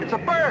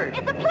It's a bird.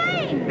 It's a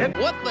plane.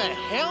 What the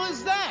hell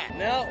is that?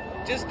 No,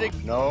 just a...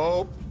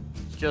 Nope.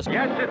 Just...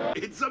 Yes,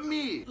 it's a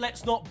me.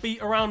 Let's not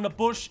beat around the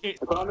bush. It's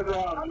on the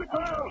ground. On the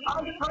ground.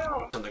 On the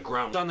ground. on the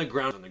ground. On the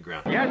ground. On the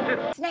ground. Yes,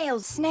 it's...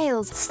 Snails,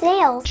 snails,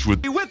 snails.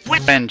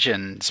 With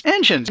engines.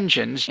 Engines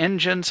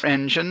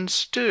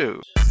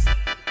too.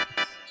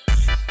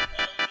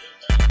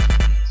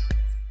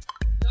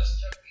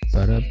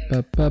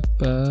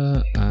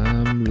 Ba-da-ba-ba-ba,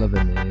 I'm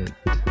loving it.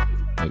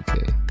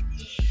 Okay.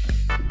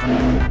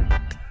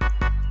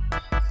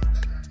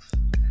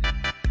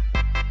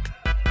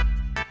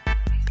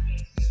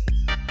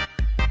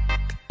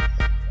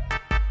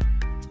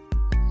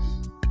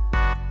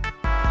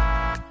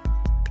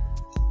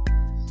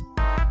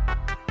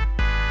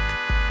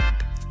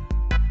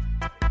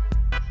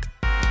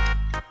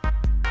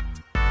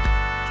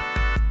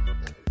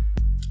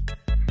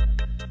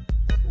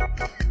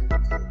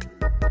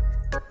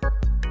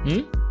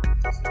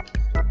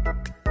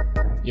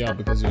 Yeah,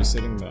 because you're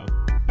sitting there.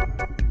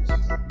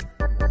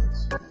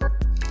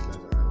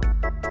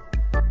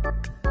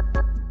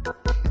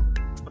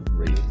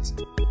 Great.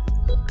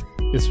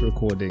 It's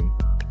recording.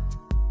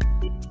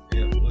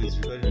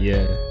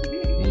 Yeah.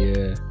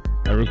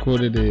 I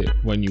recorded it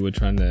when you were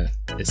trying to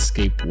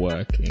escape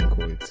work, in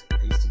quotes.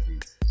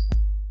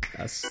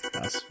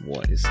 That's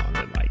what it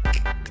sounded like.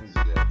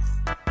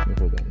 Wait,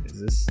 hold on. Is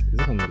this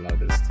on the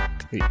loudest?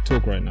 Wait,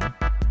 talk right now.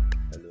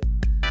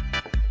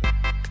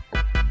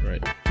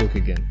 Right, talk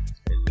again.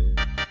 Hello.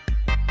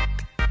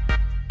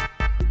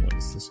 What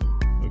is this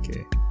one?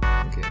 Okay.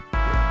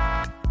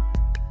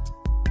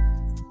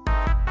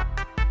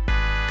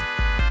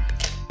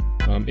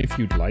 If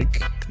you'd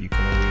like, you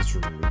can always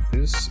remove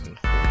this and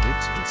hold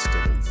it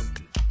instead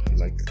of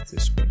like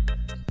this one.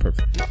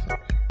 Perfectly fine.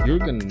 You're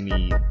gonna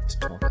need to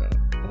talk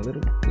a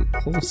little bit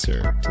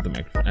closer to the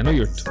microphone. I know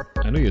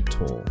you're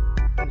tall.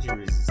 How'd you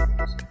raise this thing?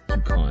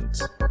 You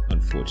can't,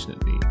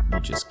 unfortunately. You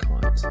just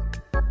can't. So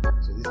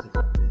this thing can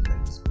bend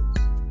like this close.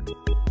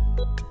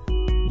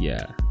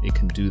 Yeah, it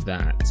can do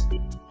that,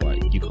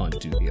 but you can't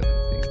do the other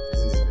thing.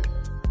 This is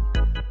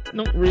better.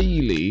 Not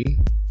really.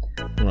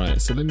 Right,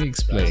 so let me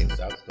explain.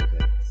 That's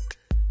perfect.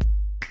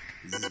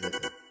 This is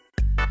better.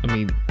 I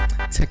mean,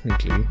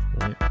 technically,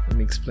 right, let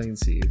me explain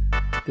to you.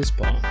 This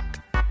part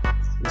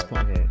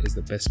here is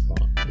the best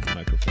part of the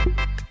microphone.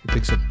 It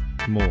picks up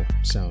more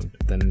sound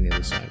than any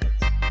other side.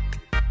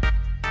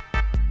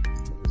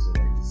 So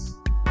like this.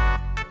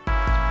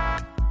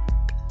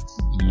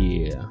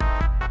 Yeah.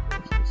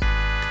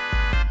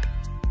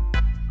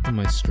 Am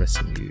I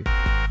stressing you?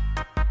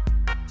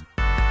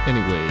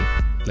 Anyway,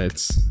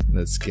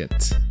 let's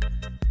get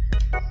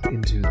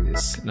into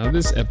this. Now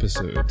this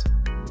episode,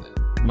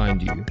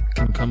 mind you,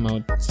 can come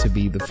out to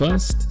be the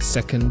first,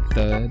 second,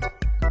 third,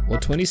 or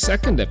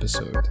 22nd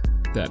episode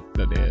that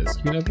airs.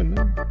 You never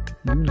know.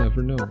 You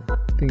never know.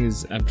 Thing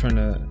is, I'm trying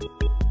to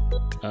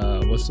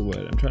what's the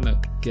word? I'm trying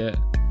to get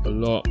a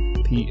lot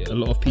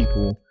of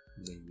people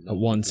at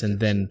once, and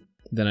then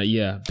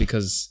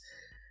because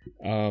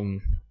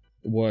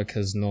work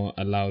has not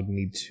allowed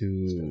me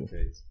to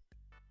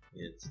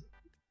Yet.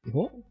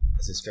 what?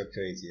 As a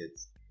structure it yet.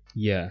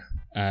 Yeah,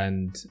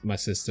 and my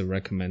sister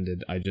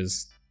recommended I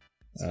just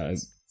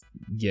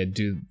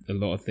do a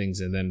lot of things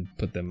and then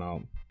put them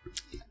out.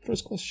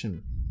 First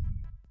question.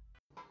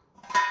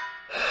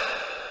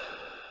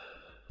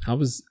 How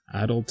is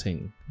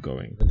adulting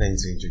going? But I need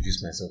to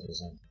introduce myself or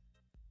something.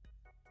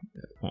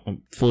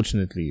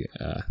 Unfortunately,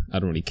 I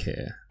don't really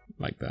care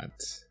like that.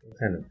 What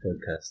kind of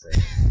podcast?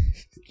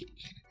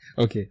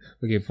 Okay,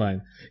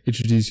 fine.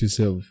 Introduce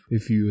yourself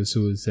if you are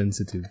so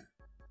sensitive.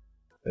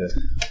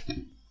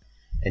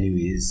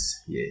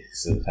 Anyways, yeah,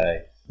 so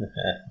hi.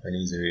 My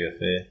name is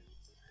Oreofe.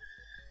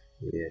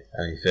 Yeah,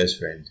 I'm your first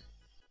friend.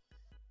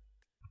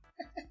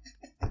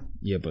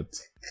 Yeah, but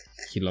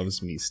he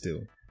loves me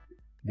still.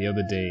 The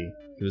other day,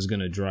 he was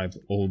gonna drive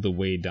all the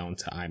way down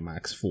to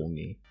IMAX for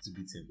me. To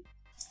beat him.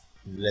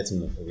 Let him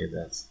not forget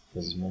that,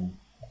 because his mom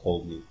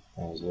called me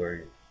and was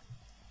worried.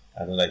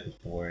 I don't like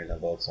people worrying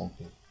about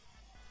something.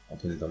 I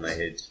put it on my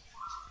head.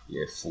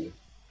 Yeah, fool.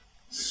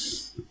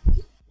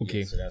 Okay.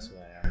 Yeah, so that's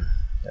why I am.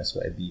 That's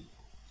why I be.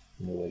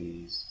 You know what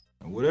he is.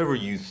 Whatever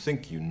you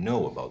think you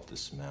know about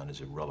this man is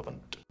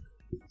irrelevant.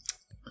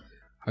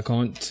 I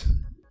can't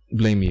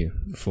blame you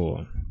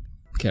for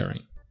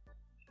caring.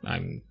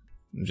 I'm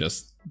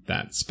just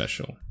that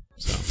special.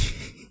 So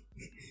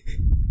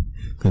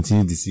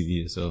Continue deceiving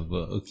yourself,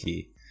 but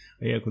okay.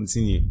 Oh, yeah,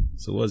 continue.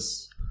 So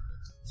what's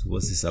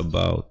this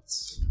about?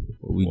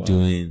 What we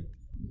doing?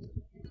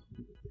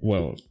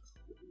 Well,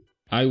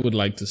 I would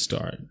like to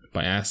start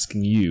by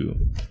asking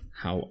you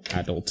how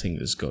adulting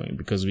is going,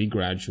 because we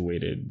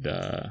graduated.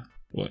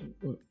 What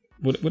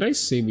would I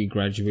say? We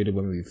graduated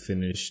when we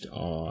finished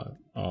our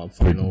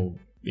final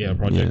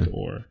project,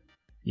 or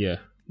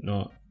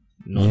not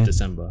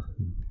December,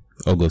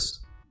 August.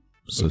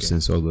 So Okay.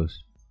 since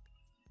August.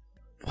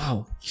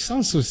 Wow, you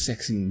sound so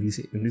sexy in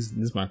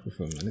this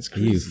microphone, man. It's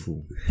You crazy.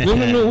 fool. No,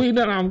 wait,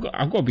 no,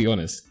 I've got to be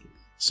honest.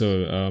 So,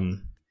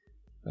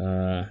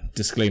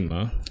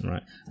 Disclaimer,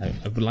 right? I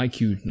would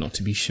like you not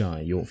to be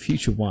shy. Your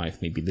future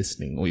wife may be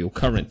listening, or your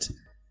current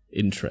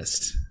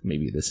interest may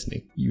be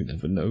listening. You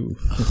never know.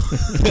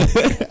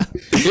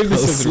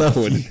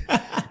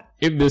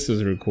 If this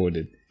was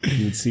recorded,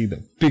 you would see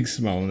the big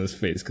smile on his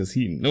face because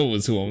he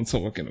knows who I'm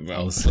talking about. I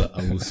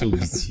will so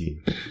with you.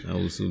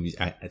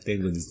 I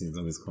think when these things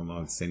always come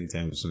out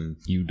anytime soon.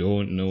 You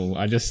don't know.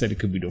 I just said it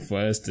could be the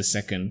first, the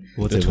second,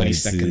 Whatever the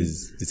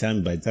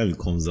 22nd. By the time it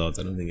comes out,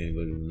 I don't think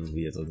anybody will know who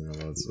you're talking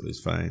about, so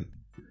it's fine.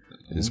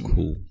 It's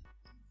cool.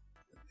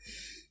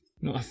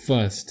 No, at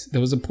first,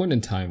 there was a point in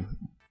time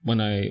when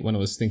I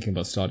was thinking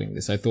about starting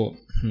this, I thought,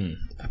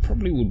 I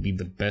probably would be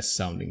the best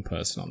sounding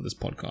person on this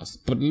podcast.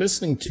 But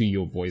listening to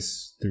your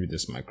voice through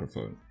this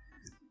microphone,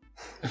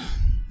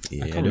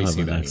 I don't have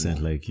an accent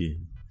anymore. Like you.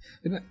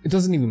 It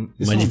doesn't even.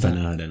 Imagine if I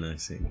had an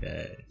accent.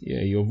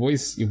 Yeah, your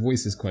voice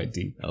is quite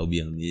deep. I'll be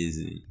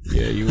amazing.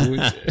 Yeah, you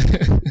would.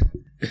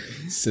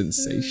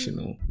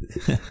 Sensational.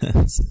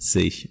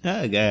 Sensation.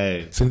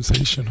 Guy.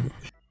 Sensational.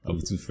 I'll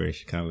be too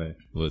fresh, can't lie.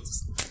 But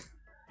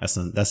that's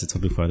a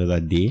topic for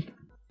another day.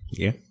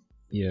 Yeah.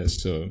 Yeah.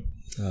 So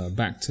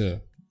back to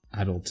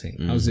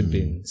adulting. How's it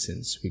been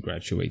since we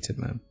graduated,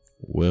 man?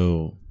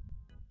 Well,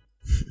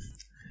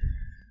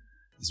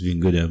 it's been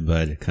good and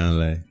bad. Can't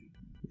lie.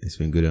 It's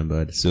been good and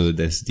bad. So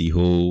there's this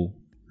whole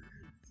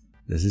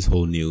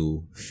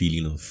new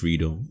feeling of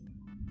freedom.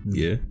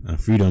 Yeah. And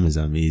freedom is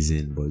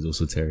amazing, but it's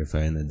also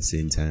terrifying at the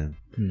same time.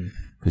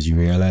 Because you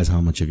realize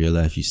how much of your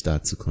life you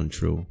start to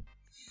control.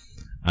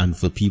 And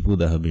for people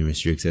that have been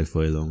restricted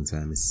for a long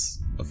time, it's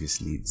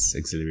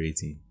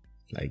exhilarating.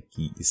 Like,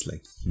 it's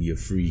like you're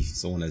free.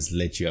 Someone has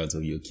let you out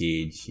of your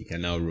cage. You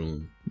can now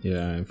roam.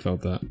 Yeah, I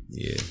felt that.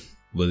 Yeah.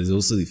 But there's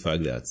also the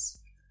fact that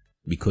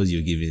because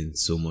you're given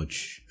so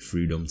much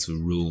freedom to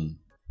roam,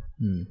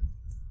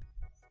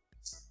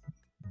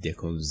 there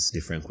comes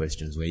different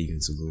questions. Where are you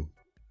going to go?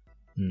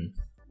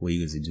 What are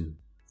you going to do?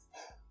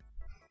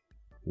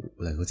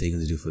 Like, what are you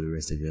going to do for the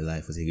rest of your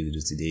life? What are you going to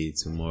do today,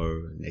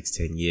 tomorrow, next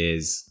 10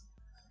 years?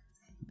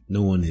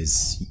 No one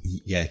is,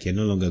 you're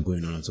no longer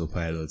going on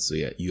autopilot. So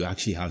yeah, you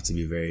actually have to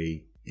be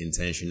very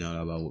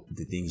intentional about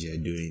the things you're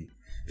doing.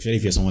 Especially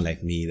if you're someone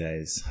like me that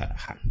is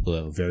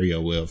very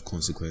aware of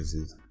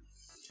consequences.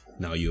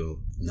 Now you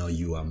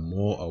are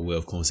more aware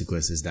of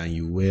consequences than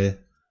you were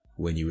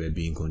when you were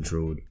being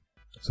controlled.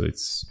 So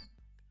it's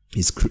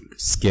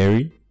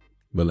scary,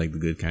 but like the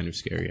good kind of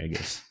scary, I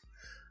guess.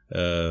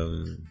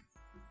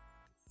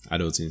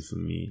 Adulting for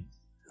me,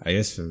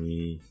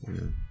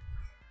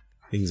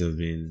 things have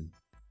been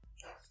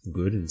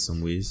good in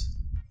some ways.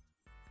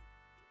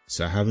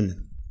 So I have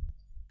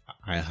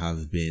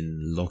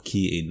been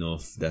lucky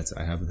enough that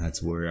I haven't had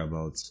to worry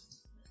about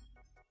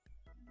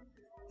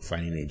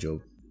finding a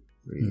job,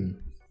 really.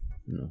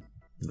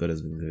 God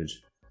has been good.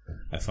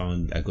 I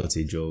got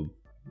a job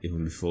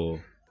even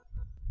before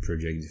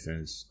Project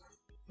Defense.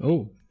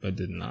 Oh, I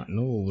did not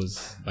know it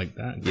was like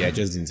that. Yeah, I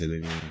just didn't tell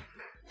anyone.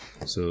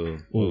 So,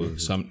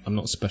 so I'm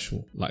not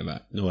special like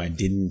that. No, I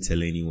didn't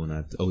tell anyone.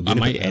 I told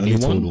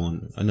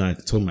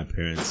my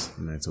parents,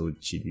 and I told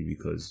Chidi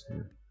because.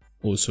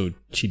 Also,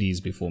 Chidi is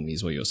before me,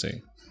 is what you're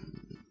saying.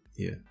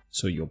 Yeah.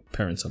 So your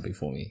parents are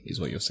before me, is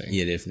what you're saying.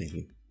 Yeah,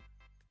 definitely.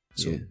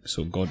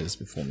 So God is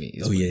before me.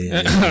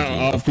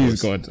 Yeah.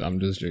 Please, God, I'm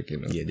just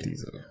joking. Yeah,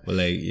 but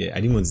I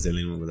didn't want to tell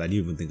anyone because I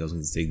didn't even think I was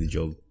going to take the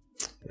job.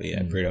 But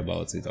yeah, I prayed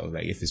about it. I was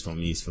like, if it's for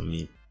me, it's for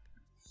me.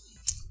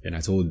 And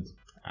I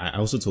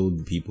also told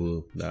the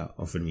people that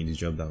offered me this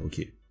job that,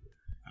 okay,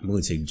 I'm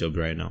going to take the job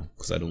right now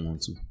because I don't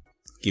want to.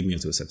 Give me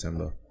until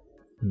September.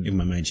 If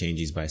my mind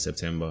changes by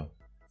September,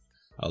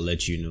 I'll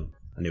let you know.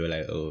 And they were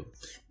like, oh,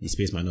 the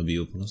space might not be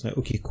open. I was like,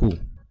 okay, cool.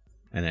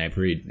 And I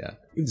prayed that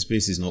if the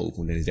space is not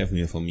open, then it's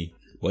definitely for me.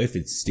 But if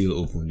it's still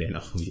open, then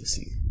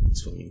obviously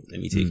it's for me.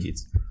 Let me take it.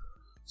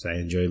 So I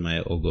enjoyed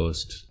my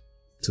August.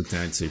 Took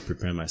time to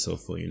prepare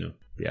myself for, the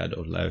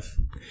adult life.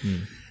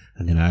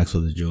 And then I asked for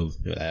the job.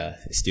 They were like,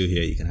 it's still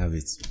here. You can have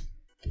it.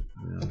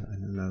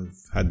 And I've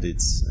had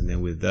it. And then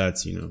with that,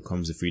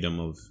 comes the freedom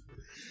of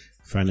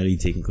finally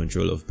taking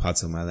control of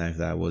parts of my life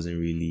that I wasn't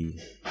really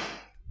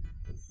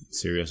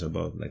serious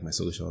about, like my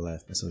social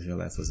life. My social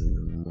life was in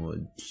the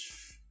mud.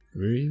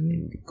 Really?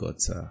 In the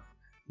gutter.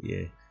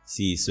 Yeah.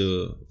 See,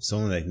 so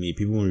someone like me,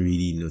 people won't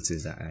really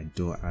notice that I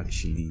don't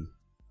actually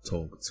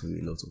talk to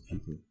a lot of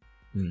people.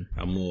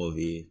 I'm more of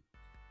a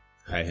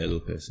hi hello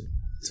person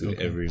to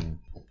everyone.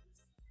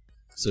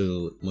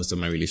 So most of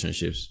my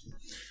relationships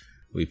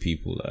with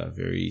people are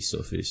very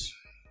surface.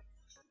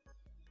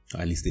 Or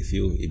at least they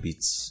feel a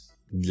bit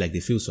like they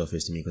feel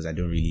surface to me because I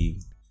don't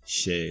really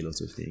share a lot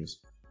of things.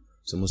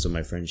 So most of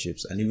my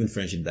friendships, and even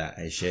friendship that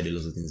I shared a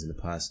lot of things in the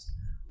past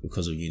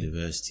because of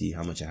university,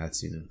 how much I had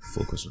to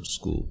focus on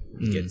school,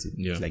 get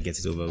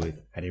it over with.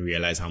 I didn't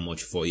realize how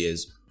much 4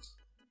 years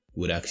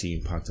would actually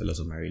impact a lot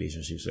of my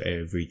relationships. So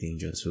everything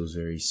just feels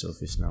very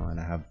surface now, and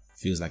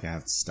feels like I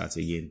have to start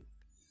again.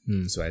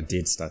 So I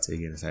did start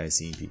again. I started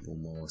seeing people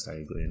more,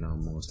 started going out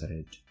more,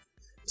 started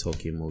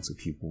talking more to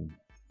people.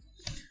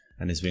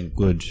 and it's been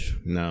good.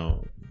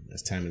 Now,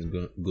 as time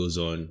goes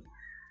on,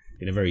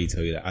 they never really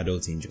tell you that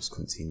adulting just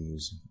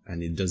continues,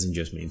 and it doesn't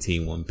just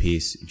maintain one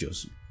pace; it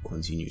just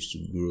continues to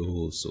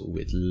grow. So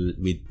with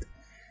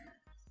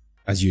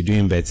as you're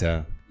doing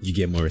better, you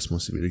get more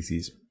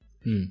responsibilities.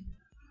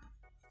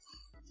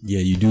 Yeah,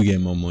 you do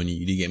get more money,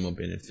 you do get more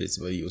benefits,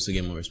 but you also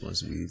get more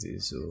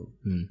responsibilities. So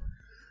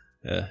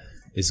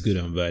it's good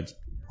and bad.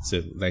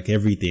 So like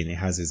everything, it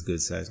has its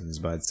good sides and its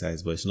bad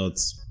sides, but it's not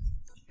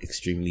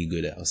extremely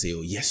good. I'll say,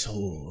 oh yes,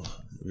 oh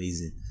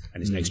amazing,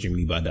 and it's not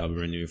extremely bad that I'll be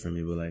running away from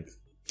it. But like,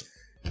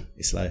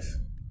 it's life.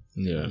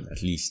 Yeah. And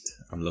at least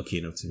I'm lucky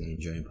enough to be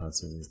enjoying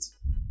parts of it.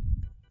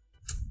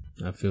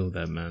 I feel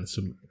that, man.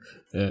 So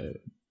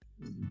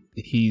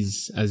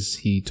as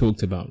he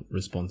talked about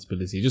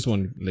responsibility, I just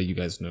want to let you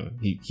guys know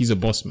he's a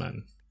boss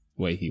man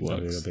where he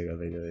works. I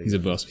beg. He's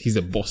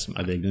a boss man.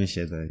 I beg, don't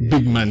share that.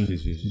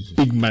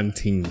 Big man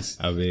things.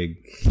 I beg.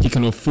 He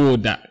can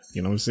afford that.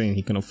 You know what I'm saying?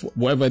 He can afford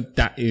whatever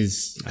that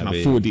is. He can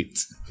afford it.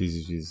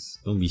 Please.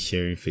 Don't be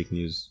sharing fake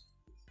news.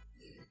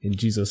 In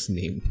Jesus'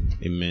 name.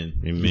 Amen.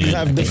 You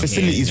have the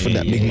facilities for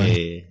that, big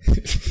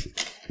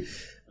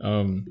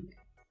man.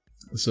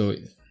 So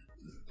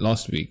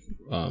last week,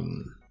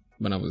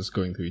 when I was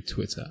going through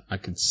Twitter, I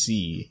could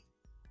see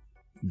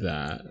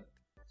that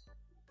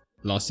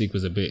last week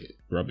was a bit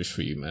rubbish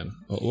for you, man.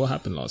 What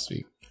happened last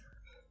week?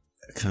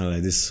 Kind of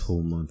like this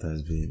whole month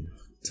has been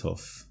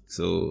tough.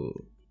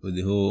 So with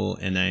the whole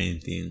NIN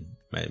thing,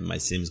 my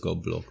Sims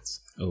got blocked.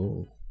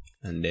 Oh.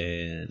 And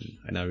then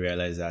I now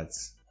realized that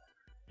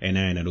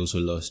NIN had also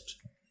lost.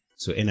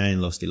 So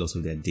NIN lost a lot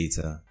of their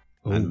data.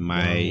 And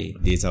my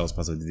data was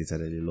part of the data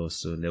that they lost.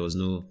 So there was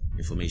no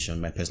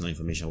information, my personal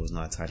information was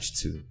not attached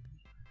to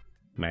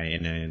my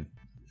NIN.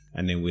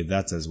 And then with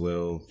that as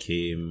well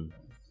came,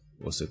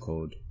 what's it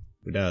called?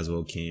 With that as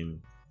well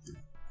came,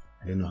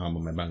 I don't know how,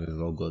 but my bank as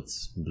well got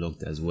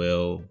blocked as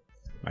well.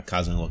 My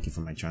cards weren't working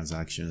for my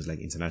transactions, like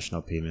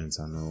international payments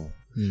and all.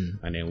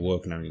 And then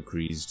work now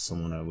increased.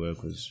 Someone at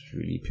work was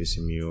really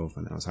pissing me off,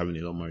 and I was having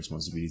a lot more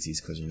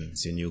responsibilities because, you know,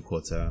 it's a new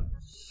quarter.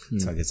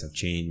 Targets have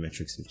changed,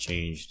 metrics have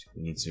changed.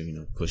 We need to, you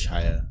know, push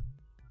higher.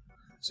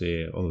 So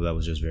yeah, all of that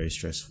was just very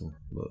stressful.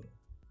 But,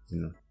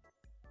 you know,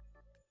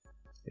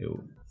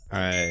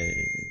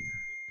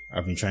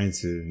 I've been trying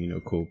to, you know,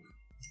 cope.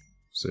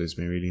 So it's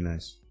been really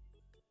nice.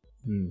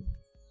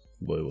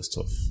 But it was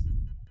tough.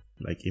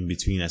 Like in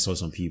between, I saw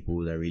some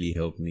people that really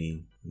helped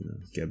me, you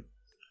know,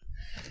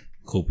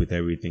 cope with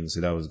everything.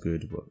 So that was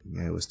good. But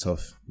yeah, it was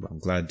tough. But I'm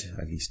glad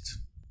at least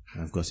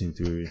I've gotten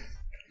through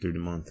the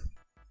month.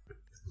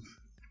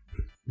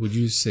 Would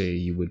you say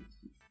you would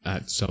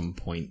at some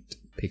point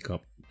pick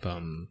up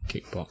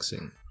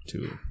kickboxing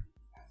to?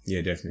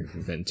 Yeah,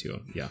 definitely. Vent your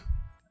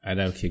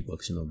Either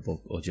kickboxing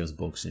or just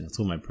boxing. I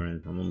told my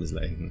parents, my mom was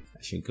like,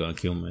 I should go and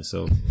kill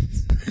myself.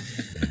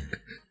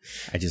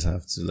 I just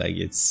have to, like,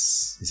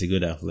 it's a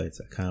good outlet.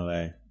 I can't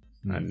lie.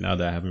 And now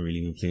that I haven't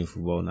really been playing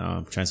football now,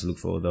 I'm trying to look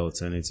for other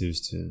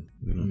alternatives to,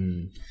 you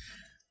know,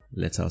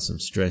 let out some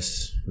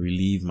stress,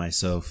 relieve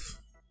myself.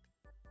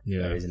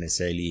 Yeah. That isn't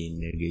necessarily a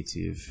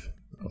negative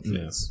outlet.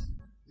 Yeah.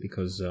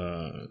 Because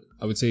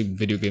I would say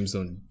video games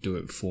don't do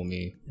it for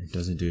me. It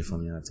doesn't do it for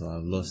me at all.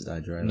 I've lost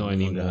that drive. Not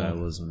anymore. I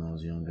was when I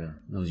was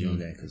younger. When I was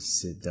younger, I could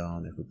sit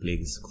down, I could play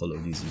this Call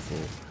of Duty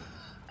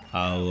for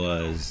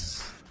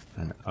hours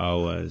and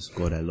hours.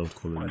 God, I love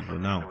Call of Duty.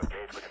 But now,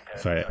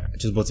 I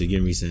just bought a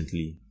game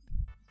recently,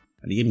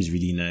 and the game is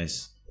really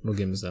nice. What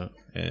game is that?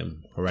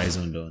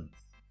 Horizon Dawn.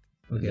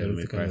 Okay, I don't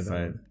think I know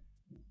that one.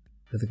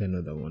 I think I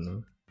know that one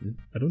now.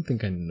 I don't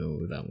think I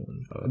know that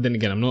one. Then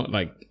again, I'm not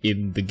like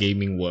in the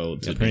gaming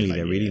world. Apparently,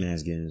 they're really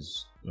nice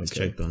games. I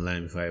checked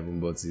online before I even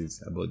bought it.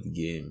 I bought the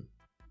game.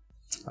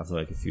 After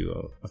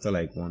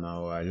like 1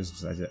 hour,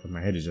 my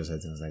head is just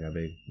hurting. I was like, I'm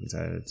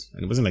tired.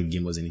 And it wasn't like the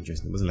game wasn't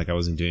interesting. It wasn't like I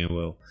wasn't doing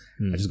well.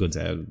 I just got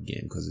tired of the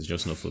game because it's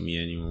just not for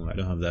me anymore. I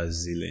don't have that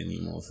zeal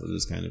anymore for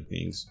those kind of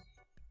things.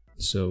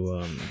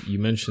 So you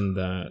mentioned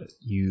that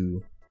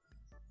you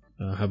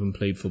haven't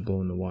played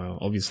football in a while.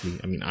 Obviously,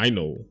 I mean, I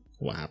know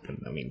what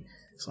happened. I mean,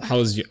 so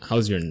how's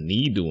your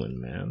knee doing,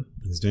 man?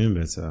 It's doing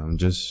better.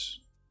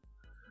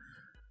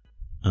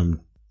 I'm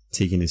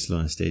taking it slow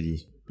and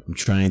steady. I'm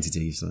trying to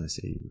take it slow and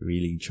steady.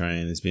 Really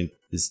trying.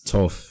 It's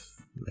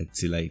tough,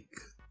 to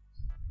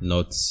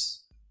not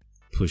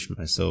push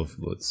myself,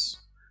 but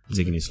I'm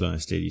taking it slow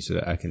and steady so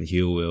that I can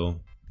heal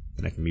well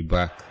and I can be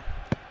back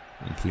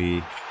and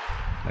play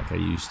like I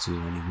used to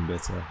and even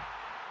better.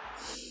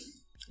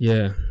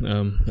 Yeah,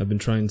 I've been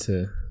trying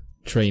to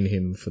train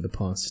him for the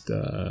past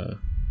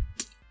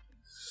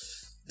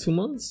 2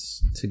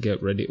 months to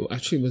get ready. Well,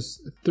 actually, it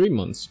was 3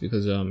 months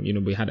because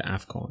we had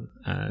AFCON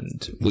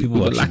and we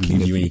were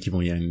lacking. You when you keep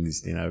on hearing this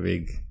thing, I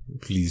beg,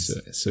 please.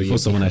 So before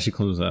someone actually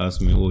comes and asks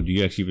me, "Oh, do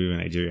you actually live in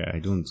Nigeria?" I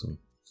don't.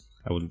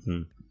 I would.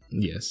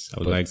 Yes, I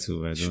would like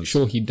to. I don't.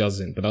 Sure, he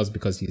doesn't, but that was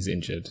because he's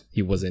injured.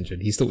 He was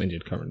injured. He's still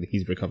injured currently.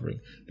 He's recovering.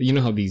 But you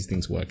know how these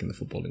things work in the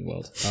footballing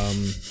world.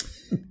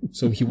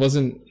 So he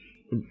wasn't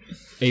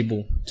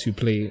able to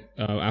play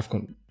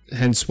AFCON.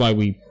 Hence why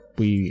we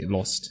we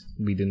lost.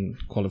 We didn't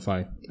qualify.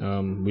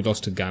 We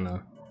lost to Ghana.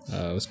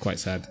 It was quite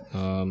sad.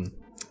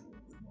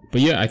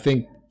 But yeah, I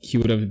think he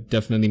would have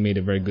definitely made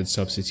a very good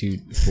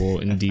substitute for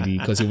Ndidi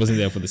because he wasn't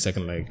there for the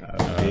second leg.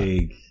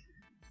 Big.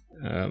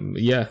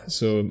 Yeah,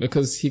 so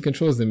because he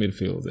controls the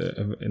midfield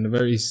in a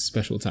very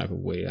special type of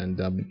way, and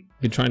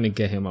been trying to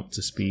get him up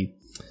to speed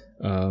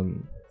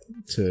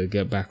to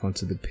get back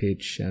onto the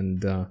pitch.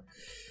 And I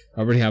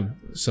already have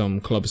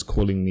some clubs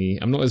calling me.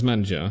 I'm not his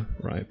manager,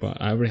 right?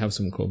 But I already have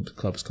some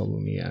clubs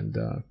calling me, and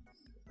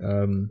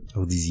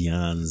all these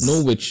yans.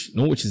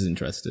 Norwich is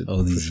interested.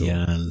 All these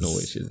yans.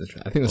 Norwich is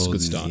interested. I think that's a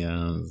good start.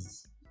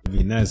 Yans. It'd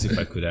be nice if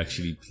I could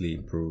actually play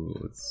pro.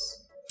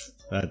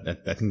 I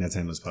think that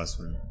time was past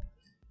for him.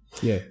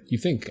 Yeah, you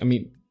think? I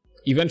mean,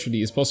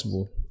 eventually it's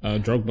possible.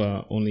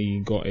 Drogba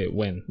only got it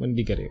when? When did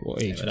he get it?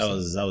 What age? Yeah, that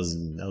was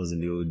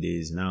in the old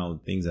days. Now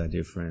things are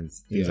different.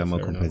 Things are more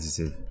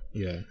competitive.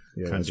 Yeah,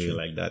 can't do it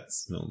like that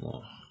no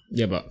more.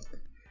 Yeah, but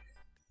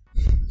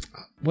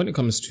when it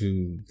comes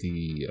to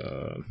the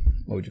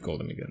what would you call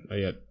them again?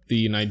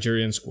 The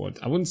Nigerian squad.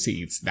 I wouldn't say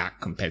it's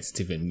that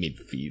competitive in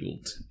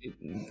midfield.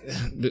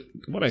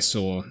 What I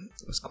saw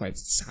was quite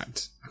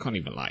sad. I can't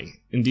even lie.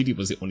 Indeed, it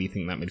was the only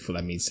thing in that midfield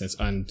that made sense,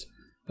 and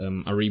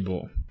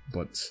Aribo.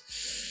 But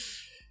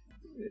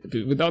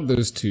without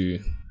those two,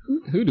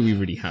 who do we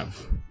really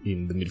have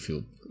in the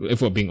midfield?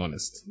 If we're being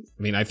honest,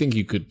 I mean, I think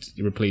you could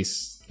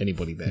replace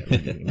anybody there,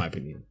 really, in my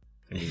opinion.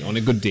 I mean, on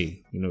a good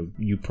day,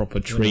 you proper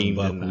train.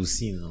 We'll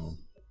see now.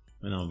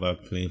 When I'm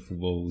back playing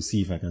football, we'll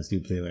see if I can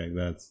still play like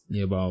that.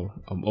 Yeah, but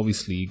I'm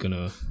obviously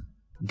gonna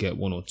get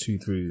one or two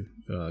through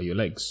your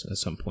legs at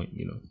some point,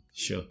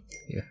 Sure.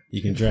 Yeah.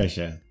 You can try,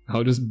 Sha.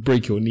 I'll just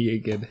break your knee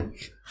again.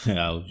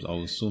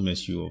 I'll so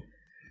mess you up.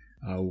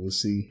 I will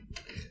see.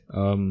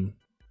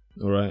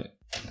 Alright.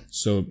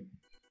 So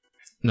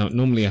now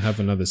normally I have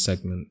another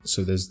segment.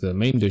 So there's the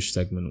main dish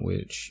segment,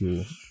 which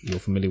you're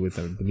familiar with.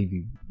 I believe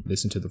you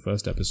listened to the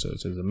first episode.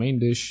 So the main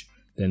dish,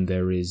 then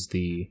there is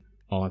the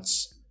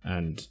arts,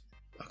 and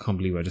I can't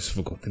believe I just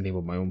forgot the name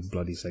of my own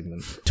bloody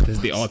segment. There's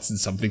the arts and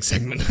something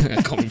segment.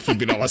 I can't be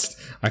flipping asked.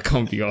 I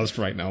can't be asked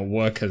right now.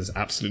 Work has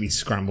absolutely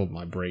scrambled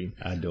my brain.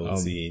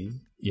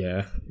 Adulting.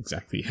 Yeah,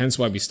 exactly. Hence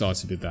why we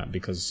started with that,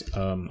 because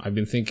I've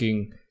been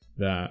thinking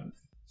that,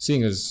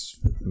 seeing as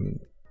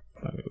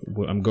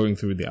I'm going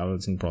through the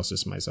adulting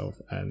process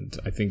myself, and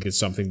I think it's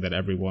something that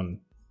everyone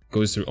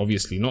goes through.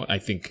 Obviously, not I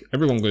think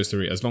everyone goes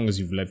through it as long as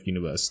you've left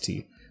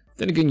university.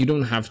 Then again, you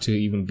don't have to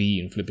even be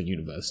in flipping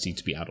university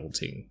to be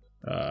adulting.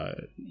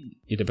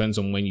 It depends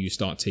on when you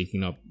start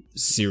taking up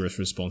serious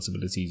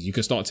responsibilities. You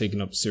can start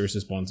taking up serious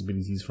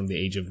responsibilities from the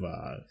age of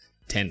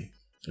 10,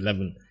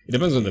 11. It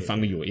depends on the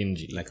family you're in.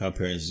 Like our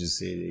parents just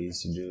say they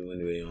used to do when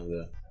they were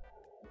younger.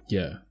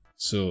 Yeah.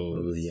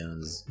 So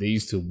they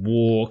used to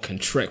walk and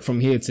trek from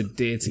here to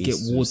there to get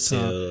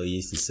water.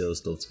 Used to sell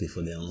stuff to pay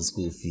for their own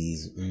school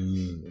fees.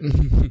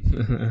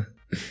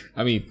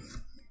 I mean,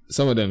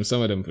 some of them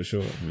for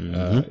sure.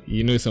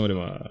 Some of them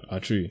are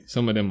true.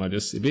 Some of them are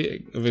just a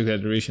bit of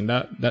exaggeration.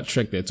 That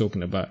trek they're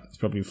talking about is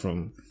probably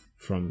from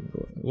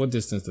what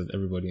distance does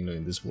everybody know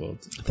in this world?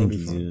 Probably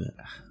you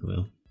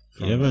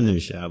never know,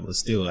 Sha, but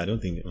still, I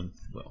don't think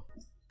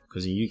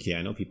because in UK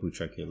I know people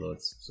trek a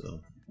lot. So,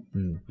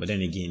 but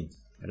then again,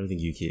 I don't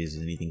think UK is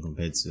anything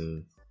compared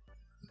to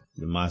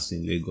the mass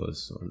in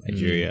Lagos or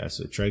Nigeria.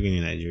 So trekking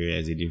in Nigeria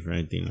is a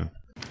different thing now.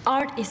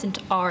 Art isn't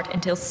art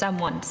until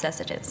someone says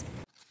it is.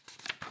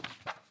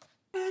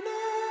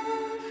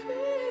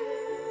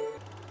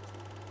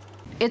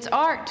 It's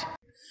art.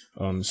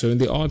 So in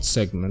the arts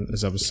segment,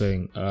 as I was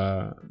saying,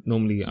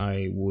 normally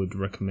I would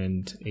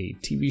recommend a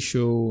TV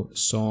show,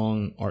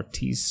 song,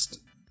 artiste,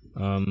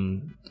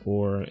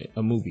 or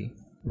a movie,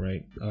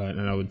 right?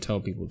 And I would tell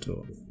people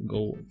to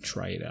go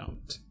try it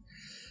out.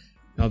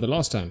 Now, the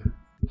last time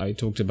I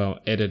talked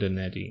about Ed and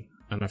Eddie,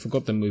 and I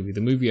forgot the movie.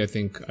 The movie I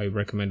think I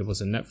recommended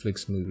was a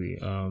Netflix movie.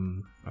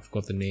 I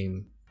forgot the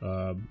name,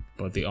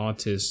 but the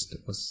artist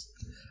was...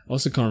 I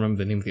also can't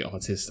remember the name of the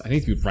artist. I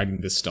need to be writing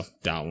this stuff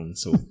down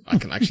so I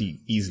can actually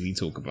easily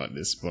talk about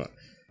this. But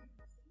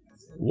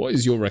what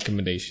is your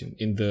recommendation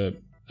in the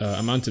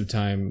amount of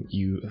time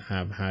you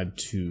have had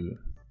to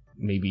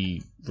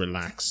maybe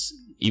relax?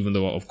 Even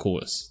though, of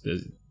course,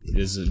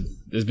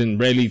 there's been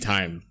rarely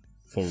time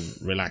for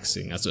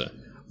relaxing as a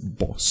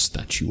boss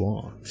that you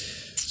are.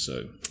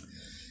 So,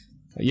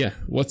 yeah,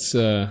 let's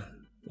start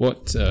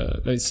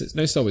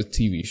with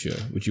TV show.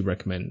 Would you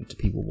recommend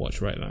people watch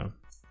right now?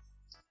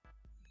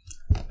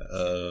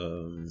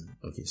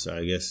 Okay, so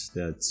I guess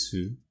there are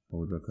two I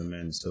would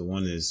recommend. So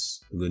one is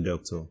Good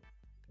Doctor.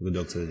 Good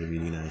Doctor is a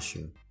really nice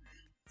show.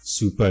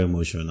 Super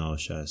emotional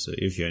show. So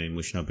if you're an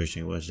emotional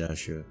person, watch that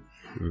show.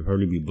 You'll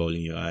probably be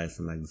bawling your eye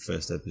from like the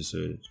first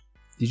episode.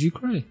 Did you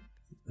cry?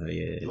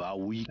 Yeah. You are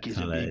weak as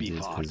a Like baby it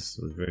heart. because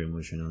it was very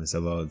emotional. It's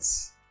about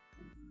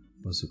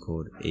what's it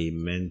called? A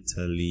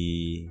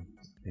mentally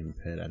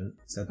impaired.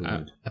 Is that the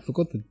word? I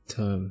forgot the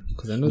term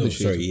because I know No, the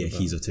show. sorry, yeah,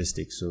 he's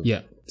autistic. So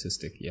yeah,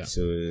 autistic. Yeah.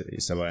 So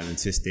it's about an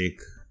autistic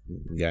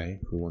guy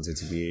who wanted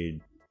to be a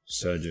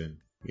surgeon.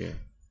 Yeah.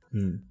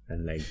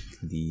 and like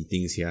the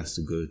things he has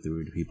to go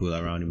through, the people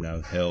around him that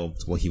have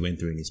helped, what he went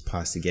through in his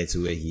past to get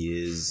to where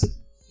he is.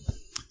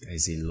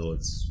 There's a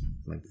lot,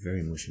 like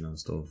very emotional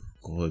stuff.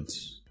 God,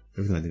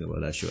 every time I think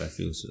about that show, I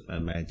feel so,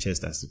 my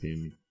chest has to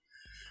pain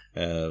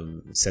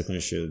me.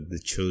 Second show, The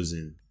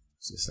Chosen.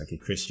 It's like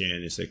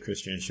it's a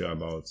Christian show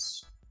about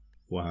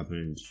what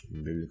happened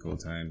in biblical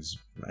times,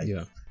 like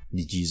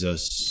the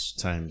Jesus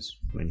times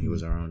when he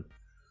was around.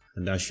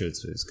 And that show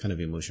too is kind of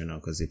emotional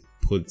because it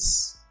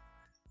puts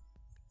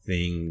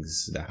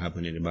things that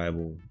happen in the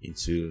Bible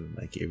into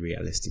like a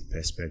realistic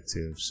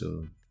perspective.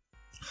 So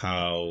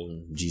how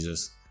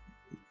Jesus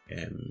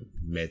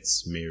met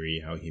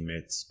Mary, how he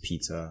met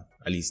Peter,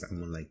 at least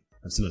I'm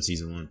still on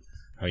season 1,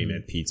 how he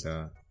met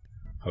Peter,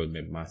 how he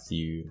met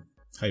Matthew,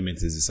 how he met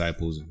his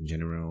disciples in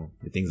general,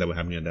 the things that were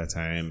happening at that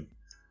time,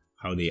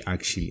 how they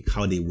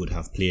would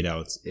have played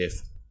out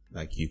if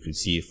like you could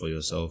see it for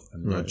yourself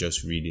and not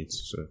just read it.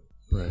 So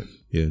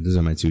yeah, those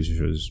are my 2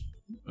 shows.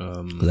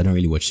 Because I don't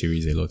really watch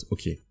series a lot.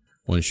 Okay,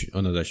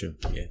 another show.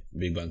 Yeah,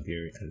 Big Bang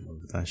Theory. I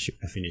love that show.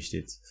 I finished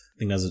it. I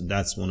think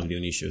that's one of the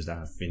only shows that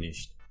I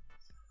finished.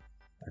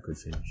 I could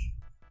finish.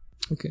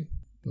 Okay.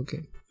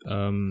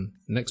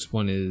 Next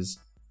one is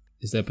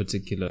there a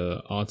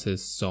particular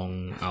artist,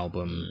 song,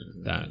 album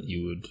that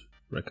you would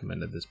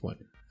recommend at this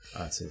point?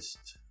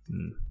 Artist.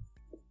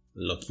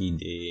 Lucky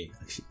Day.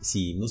 Actually,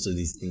 see, most of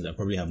these things I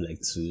probably have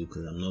like 2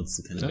 because I'm not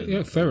the kind of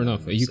yeah, fair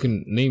enough. You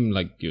can name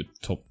like your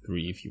top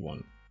 3 if you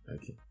want.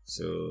 Okay,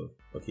 so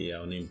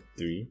I'll name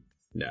 3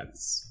 that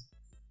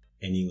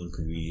anyone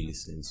could really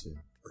listen to.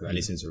 Because I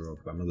listen to rock,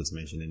 but I'm not going to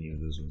mention any of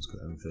those ones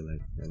because I don't feel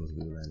like there was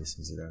people that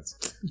listen to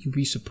that. You'd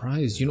be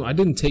surprised. I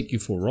didn't take you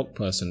for a rock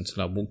person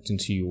until I walked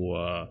into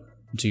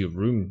your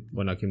room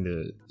when I came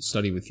to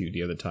study with you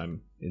the other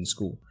time in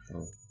school.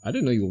 Oh. I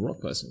didn't know you were a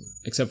rock person,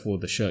 except for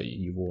the shirt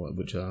you wore,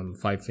 which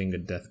 5 Finger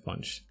Death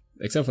Punch.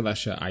 Except for that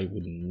shirt, I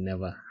would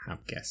never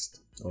have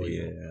guessed. Oh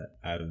yeah,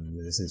 I've been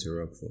listening to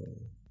rock for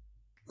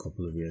a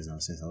couple of years now,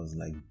 since I was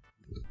like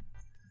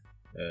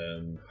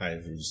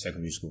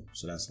secondary school.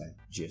 So that's like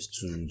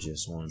GS2,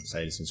 GS1.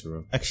 Started listening to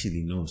rock.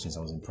 Actually, no, since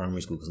I was in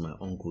primary school, because my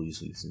uncle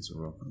used to listen to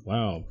rock.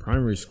 Wow,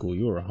 primary school.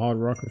 You were a hard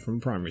rocker from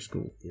primary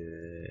school.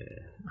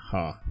 Yeah.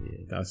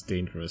 Yeah, that's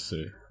dangerous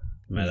too.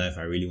 My life,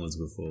 I really want to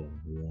go for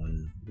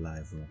one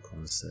live rock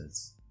concert.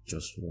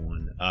 Just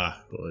one.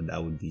 God,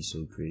 that would be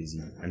so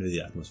crazy. I know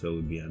the atmosphere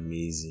would be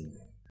amazing.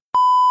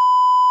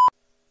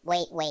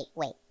 Wait.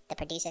 The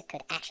producer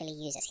could actually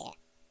use us here.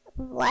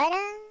 What?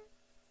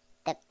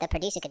 The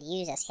producer could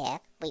use us here.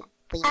 We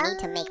need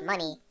to make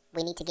money.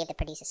 We need to give the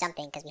producer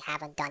something because we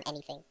haven't done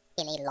anything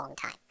in a long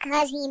time.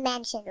 Because he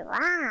mentioned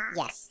rock.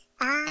 Yes.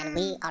 And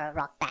we are a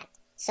rock band.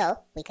 So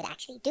we could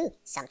actually do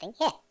something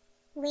here.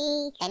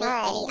 Any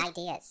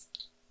ideas?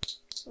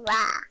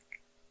 Rock.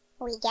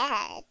 We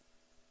get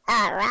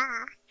a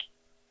rock.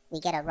 We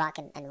get a rock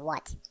and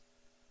what?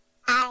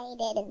 I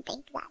didn't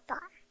think that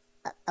far.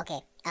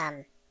 Okay,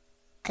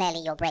 clearly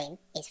your brain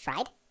is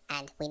fried,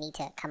 and we need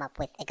to come up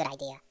with a good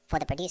idea for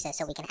the producer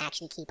so we can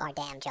actually keep our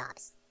damn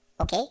jobs.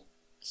 Okay?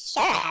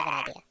 Sure. I have an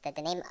idea.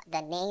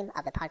 The name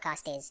of the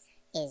podcast is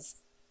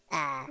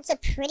it's a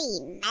pretty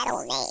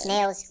metal name.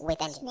 Snails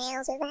with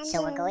Engines.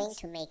 So we're going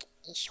to make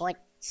a short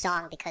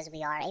song because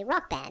we are a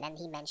rock band, and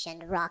he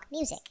mentioned rock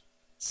music.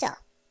 So.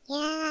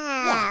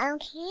 Yeah,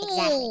 okay.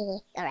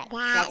 Exactly. All right.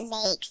 That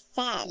makes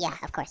sense. Yeah,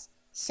 of course.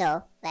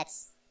 So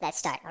let's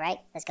start. All right,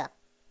 let's go.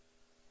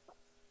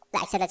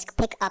 I said let's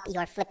pick up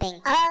your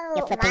flipping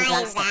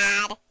drumsticks.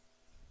 Bad.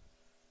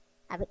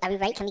 Are we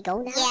right? Can we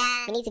go now?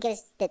 Yeah. We need to get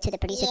this to the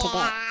producer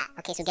today.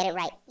 Okay, so get it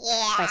right.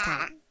 Yeah. First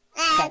time.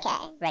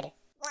 Okay. Ready.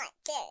 1,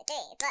 2, 3,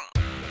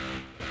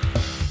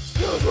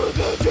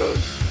 4.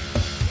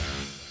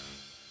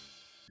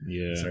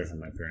 Yeah. Sorry for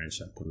my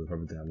parents. I could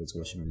probably think I'm going to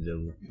watch the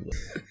devil.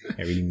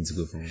 I really need to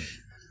go for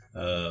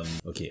one.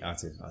 Okay,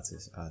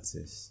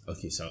 artists.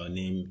 Okay, so I'll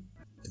name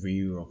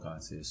 3 rock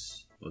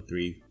artists. Or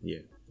 3,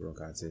 rock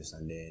artists.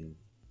 And then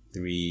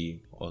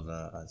 3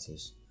 other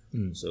artists.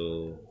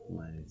 So,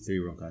 my 3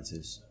 rock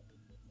artists.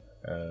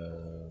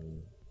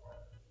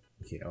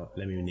 Okay,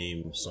 let me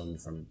name some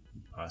from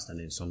the past and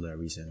then some that are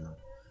recent now.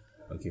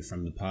 Okay,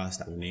 from the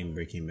past, I will name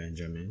Breaking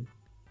Benjamin.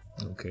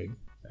 Okay.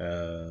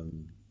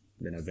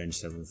 Then Avenged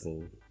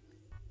Sevenfold.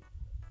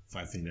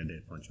 5 Finger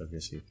Death Punch,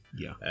 obviously.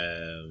 Yeah.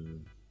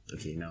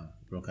 Okay, now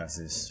rock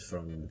artists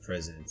from the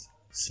present.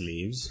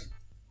 Slaves.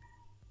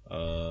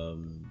 What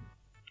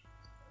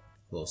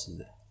else is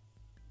there?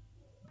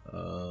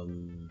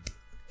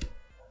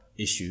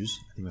 Issues.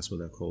 I think that's what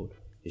they're called.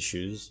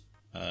 Issues.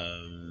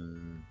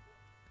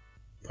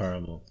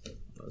 Paramore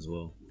as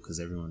well, because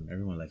everyone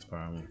likes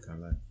Paramore,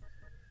 kind of like.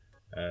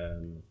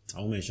 I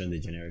won't mention the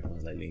generic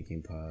ones like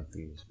Linkin Park,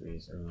 Three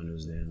Space. Everyone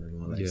knows them.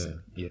 Everyone likes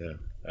them. Yeah.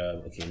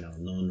 Okay, now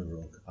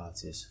non-rock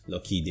artists.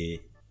 Lucky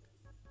Day.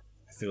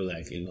 I feel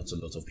like a lot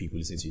of people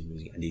listen to his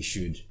music, and they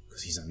should,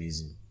 because he's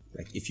amazing.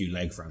 Like, if you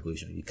like Frank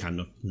Ocean, you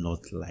cannot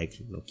not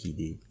like Lucky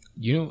Day.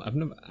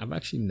 I've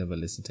actually never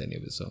listened to any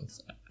of his songs.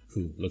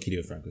 Who? Lucky Day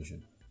or Frank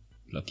Ocean?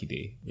 Lucky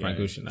Day. Yeah, Frank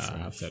Ocean, I trash.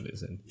 have to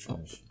listen. Oh,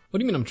 Trash. what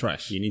do you mean I'm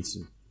trash? You need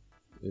to.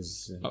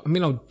 It's, I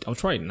mean, I'll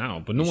try it now,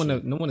 but no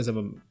one has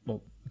ever.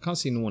 Well, I can't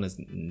say no one has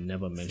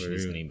never mentioned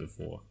his real. name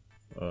before.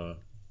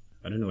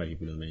 I don't know why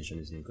people don't mention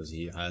his name because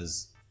he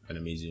has an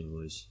amazing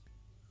voice.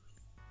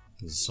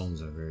 His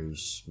songs are very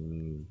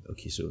smooth.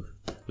 Okay, so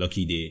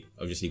Lucky Day,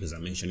 obviously, because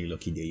I'm mentioning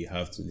Lucky Day, you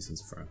have to listen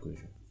to Frank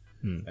Ocean.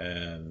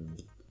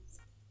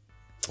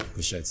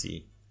 Pusha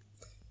T,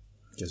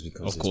 just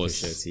because Of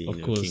course, it's Pusha T,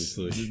 of course.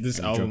 King Push, This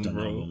and album, dropped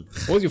an bro. album.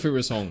 What was your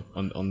favorite song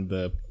on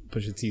the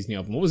Pusha T's new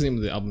album? What was the name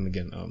of the album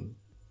again?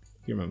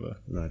 You remember?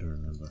 No, I don't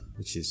remember.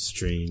 Which is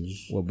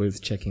strange. We're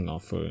both checking our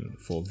phone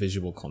for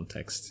visual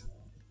context.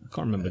 I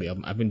can't remember the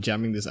album. I've been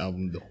jamming this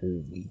album the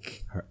whole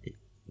week.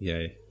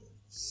 Yeah,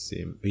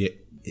 same. Yeah,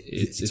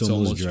 It's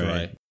almost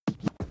dry.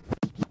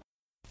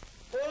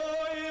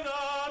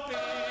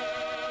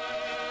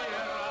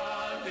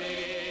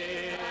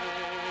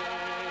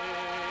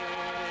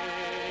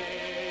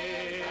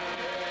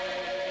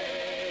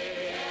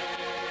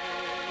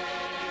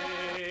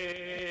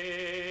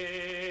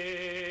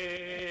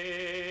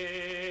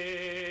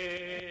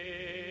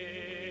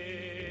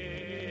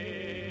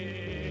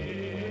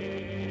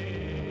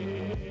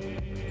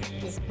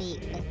 This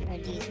beat was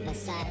produced by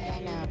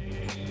Syreno.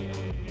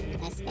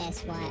 That's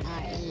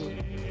S-Y-R-E-N-O.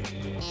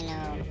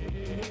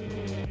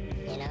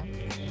 You know?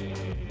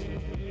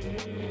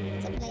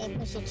 To play a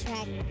Pusha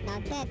track, now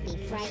that be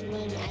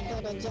frightening. I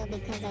go to jail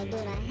because I do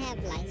not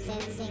have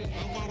licensing.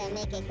 I gotta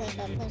make it clear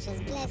for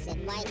Pusha's blessed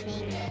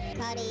whitening.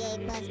 Cartier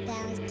bust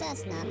down is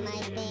just not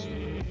my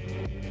thing.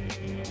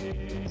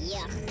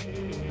 Yuck.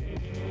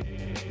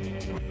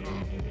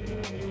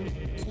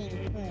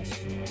 King Push.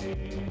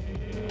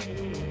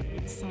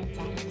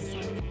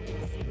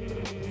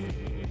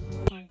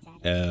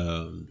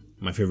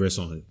 My favorite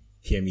song,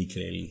 Hear Me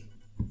Clearly.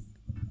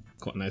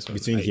 Quite a nice one.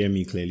 Between Hear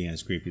Me Clearly and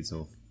Scrape It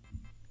Off.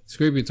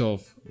 Scrape It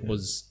Off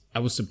I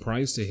was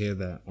surprised to hear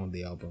that on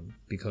the album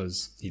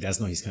because That's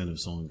not his kind of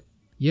song.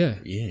 yeah,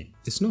 Yeah.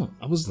 it's not.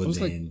 I was like,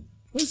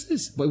 what is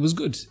this? But it was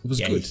good. It was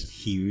good.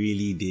 He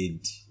really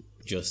did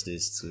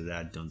justice to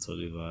that Don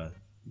Toliver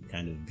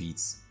kind of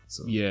beats.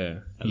 So Yeah,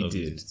 I he love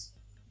did. it.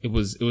 It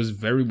was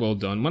very well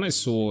done. When I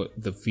saw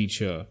the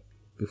feature,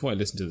 before I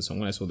listened to the song,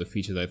 when I saw the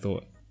features, I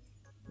thought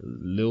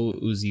Lil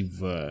Uzi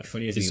Vert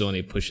Funny is thing- on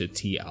a Pusha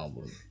T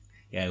album.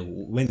 Yeah,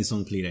 when the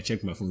song played, I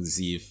checked my phone to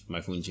see if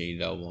my phone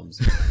changed albums.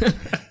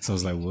 So I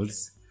was like, what?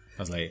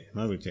 I was like,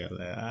 not really check. I was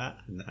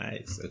like,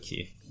 nice,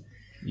 okay.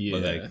 Yeah.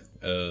 But like,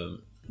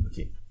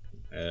 okay.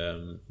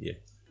 Yeah.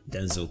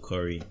 Denzel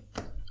Curry.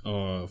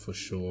 Oh, for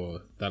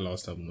sure. That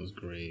last album was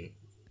great.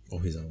 All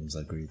his albums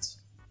are great.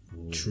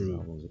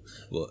 True.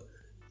 But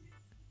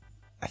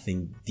I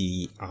think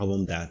the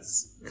album that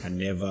can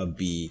never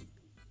be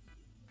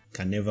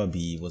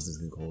what's this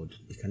thing called?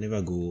 It can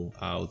never go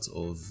out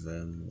of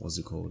what's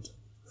it called?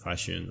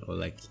 Fashion, or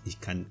like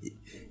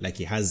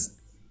it has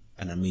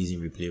an amazing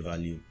replay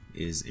value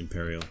is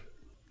Imperial.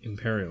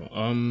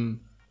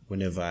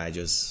 Whenever I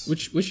just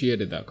Which year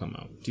did that come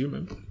out? Do you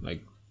remember?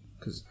 Like,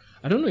 because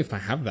I don't know if I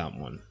have that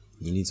one.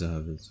 you need to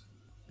have it.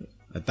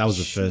 That was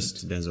the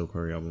first Denzel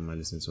Curry album I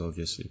listened to,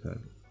 obviously. But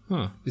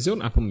Huh? Is it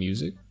on Apple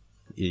Music?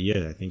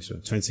 yeah, I think so.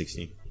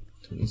 2016.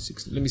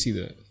 2016. Let me see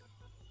that.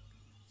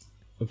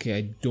 Okay,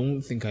 I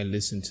don't think I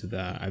listened to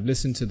that. I've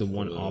listened to the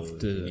one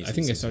after. I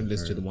think I started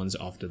listening to the ones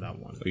after that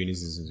one. Oh, you need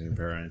to listen to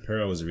Imperial.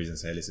 Imperial was the reason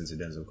I listened to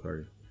Denzel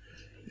Curry.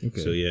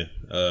 Okay. So yeah,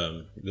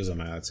 those are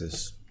my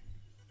artists.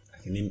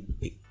 I can name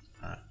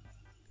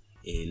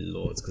a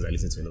lot because I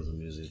listen to a lot of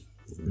music,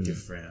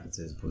 different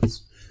artists, but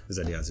those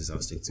are the artists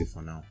I'll stick to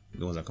for now.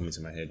 The ones that come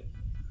into my head.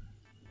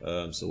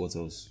 So what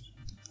else?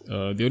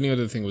 The only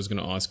other thing I was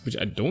going to ask, which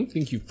I don't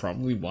think you've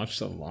probably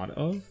watched a lot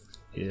of,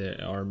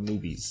 are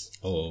movies.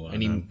 Oh,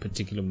 Any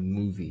particular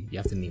movie? You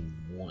have to name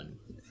one.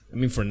 I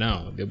mean, for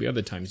now, there'll be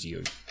other times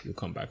you'll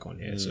come back on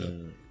here, so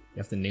you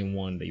have to name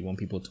one that you want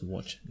people to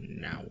watch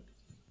now.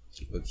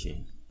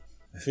 Okay.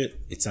 I feel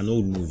it's an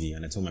old movie,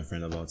 and I told my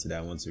friend about it that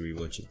I want to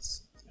rewatch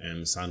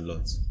it.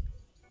 Sandlot.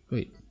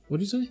 Wait,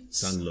 what did you say?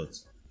 Sandlot.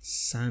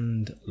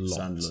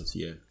 Sandlot.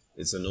 Yeah.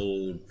 It's an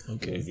old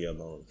movie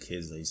about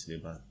kids that used to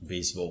play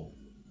baseball.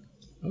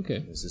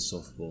 Okay. It's a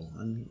softball,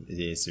 and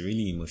it's a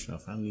really emotional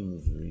family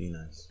movie, really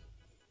nice.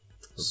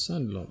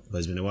 Sandlot. But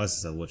it's been a while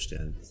since I watched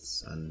it,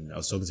 and I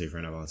was talking to a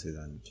friend about it,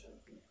 and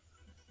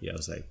yeah, I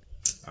was like,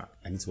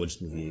 I need to watch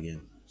this movie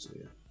again. So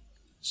yeah.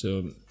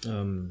 So,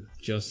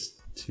 just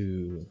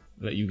to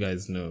let you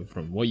guys know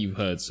from what you've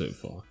heard so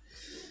far,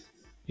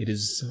 it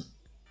is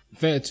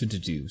fair to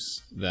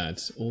deduce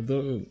that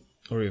although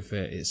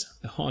Oreofe is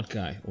a hard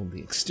guy on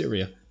the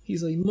exterior,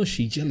 he's a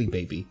mushy jelly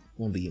baby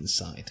on the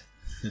inside.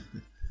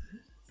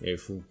 Hey,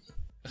 fool.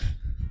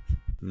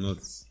 Not.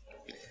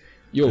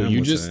 Yo,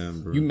 you just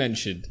you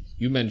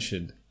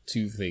mentioned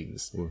two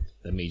things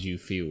that made you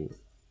feel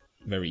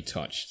very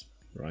touched,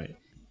 right?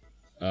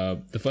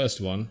 The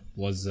first one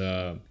was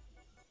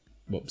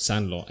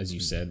Sandlot, as you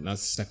said. And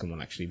that's the second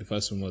one, actually. The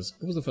first one was,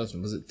 what was the first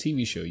one? Was it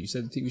TV show? You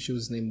said the TV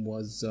show's name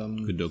was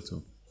Good Doctor.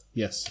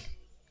 Yes.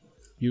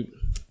 You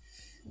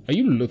Are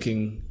you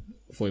looking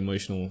for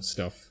emotional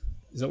stuff?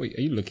 Is that what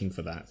are you looking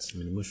for that?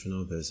 I'm an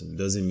emotional person.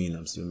 Doesn't mean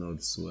I'm still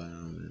not who I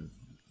am,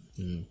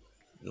 man.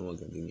 No one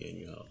can do me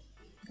anyhow.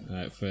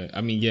 Alright, fair.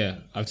 I mean, yeah,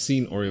 I've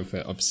seen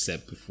Oreofe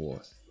upset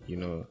before. You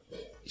know,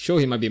 sure,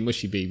 he might be a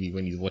mushy baby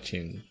when he's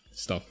watching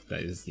stuff that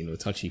is, you know,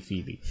 touchy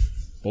feely.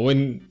 But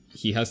when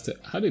he has to,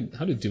 how did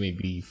Dume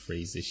B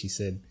phrase it? She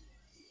said,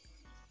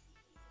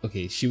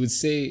 okay, she would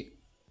say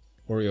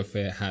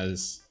Oreofe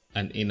has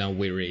an inner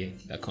worry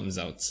that comes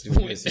out. You've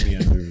maybe seen me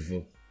angry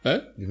before.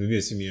 Huh? You've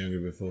maybe seen me angry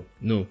before.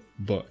 No,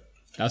 but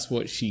that's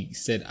what she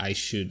said I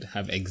should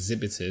have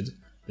exhibited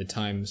the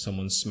time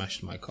someone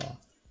smashed my car,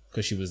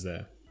 because she was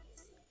there.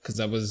 Because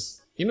I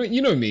was, you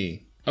know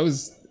me. I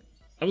was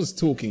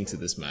talking to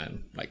this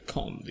man like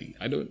calmly.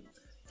 That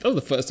was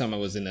the first time I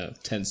was in a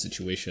tense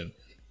situation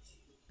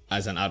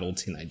as an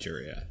adult in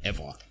Nigeria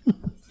ever.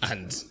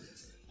 And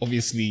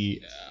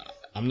obviously,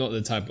 I'm not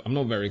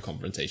very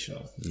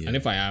confrontational. Yeah. And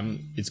if I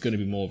am, it's going to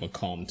be more of a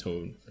calm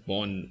tone. But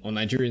on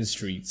Nigerian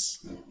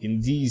streets,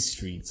 in these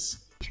streets,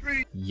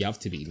 you have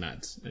to be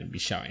mad and be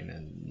shouting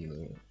and, you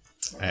know.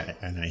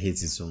 I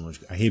hate it so much.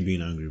 I hate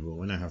being angry, but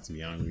when I have to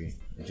be angry,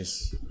 I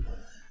just,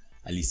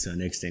 at least to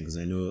an extent, because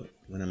I know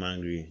when I'm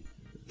angry,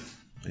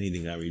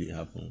 anything can really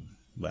happen.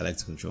 But I like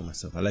to control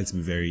myself. I like to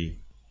be very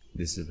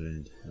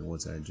disciplined in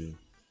what I do,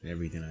 in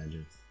everything I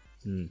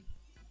do.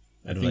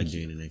 I don't like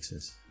doing in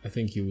excess. I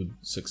think you would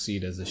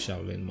succeed as a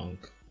Shaolin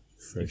monk.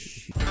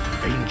 Fresh.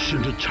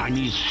 Ancient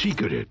Chinese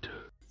secret.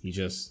 He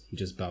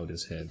just bowed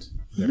his head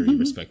very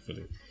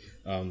respectfully.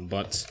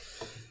 But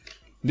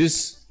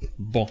this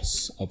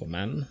boss of a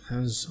man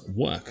has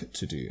work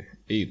to do.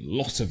 A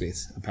lot of it,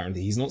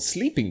 apparently. He's not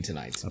sleeping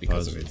tonight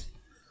because of it.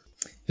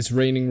 It's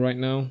raining right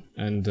now,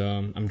 and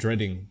I'm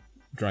dreading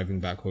driving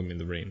back home in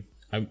the rain.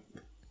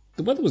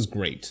 The weather was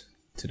great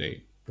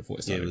today before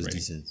it started raining. Yeah, it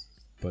was decent.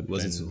 But it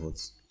wasn't too hot.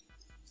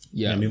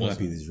 Yeah, I'm even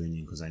happy it's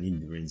raining because I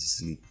need the rain to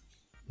sleep.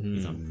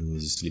 If I'm going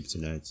to sleep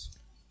tonight.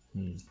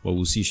 But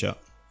we'll see, Sha.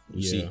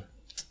 We'll see.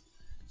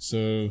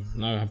 So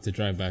now I have to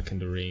drive back in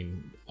the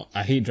rain.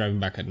 I hate driving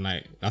back at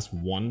night. That's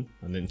one.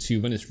 And then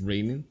two, when it's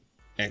raining,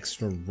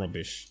 extra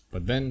rubbish.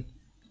 But then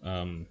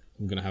I'm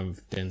going to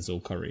have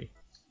Denzel Curry.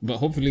 But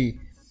hopefully,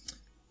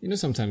 you know,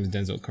 sometimes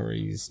Denzel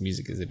Curry's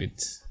music is a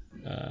bit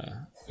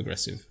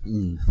aggressive.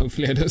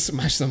 Hopefully I don't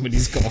smash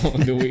somebody's car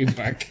on the way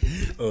back.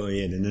 Oh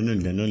yeah, they're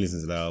not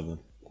listening to that album.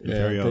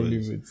 Yeah, probably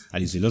would.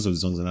 At least lots of the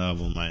songs on the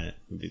album are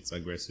a bit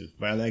aggressive.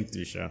 But I like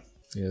the Sha.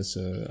 Yeah,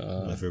 so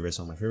my favorite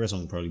song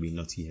would probably be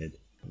Naughty Head.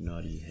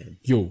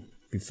 Yo,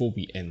 before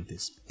we end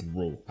this,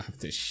 bro, I have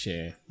to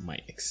share my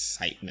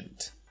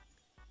excitement.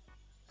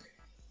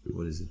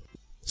 What is it?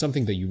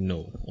 Something that you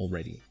know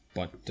already,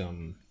 but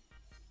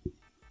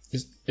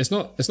it's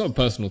not a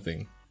personal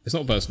thing. It's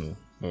not personal.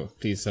 Oh,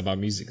 please, it's about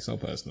music. It's not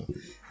personal.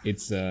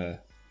 It's wow,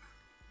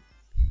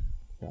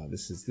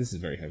 this is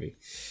very heavy.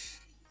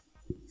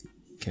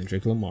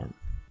 Kendrick Lamar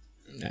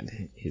and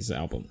his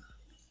album.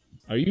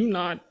 Are you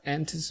not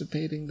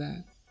anticipating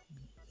that?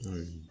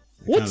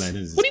 What? What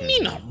do you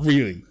mean not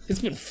really?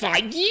 It's been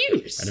 5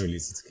 years. I don't really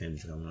listen to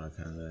Kendrick Lamar, I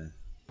can't lie.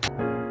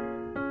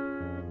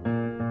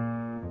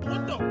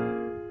 What the?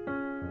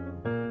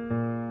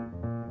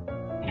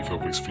 He fell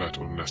face flat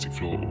on a nasty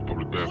floor of a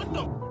public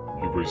bathroom.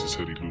 He raised his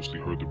head, he loosely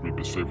heard the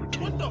reaper's favorite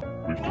tune.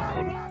 Grief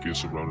compounded, fear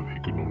surrounded, he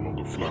could no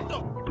longer fly. He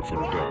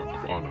preferred to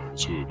die of honor in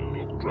his hood in a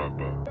local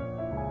drive-by.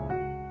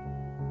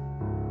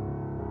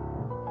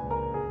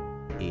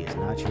 He is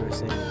not your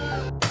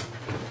savior.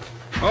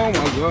 Oh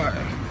my god.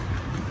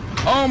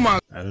 Oh my.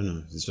 I don't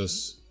know. It's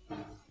just,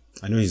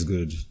 I know he's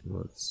good,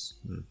 but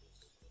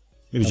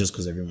maybe just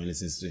because everyone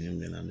listens to him,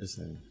 then I'm just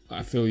like.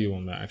 I feel you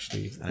on that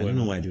actually. I don't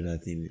know why I do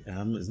that thing.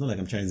 It's not like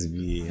I'm trying to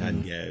be a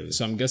hard guy.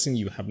 So I'm guessing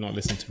you have not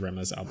listened to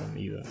Rema's album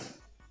either.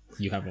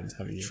 You haven't,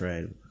 have you?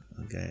 Tried.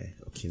 Okay,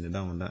 no,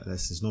 that one.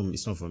 It's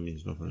not for me.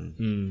 It's not for me.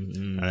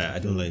 I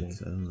don't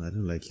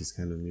like his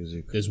kind of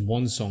music. There's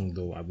one song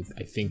though.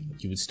 I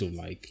think you would still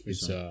like.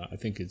 It's I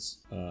think it's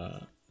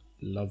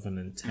Love and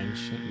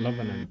Attention. Love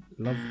and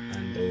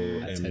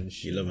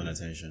Attention. Love and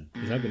Attention.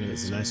 Is that the name?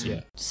 It's a nice one.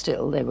 Yeah.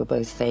 Still, they were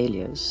both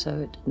failures,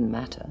 so it didn't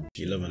matter.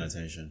 Love and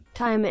Attention.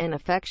 Time and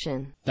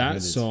affection.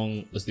 That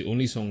song was the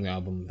only song on the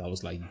album that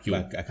was like, yo.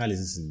 I can't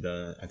listen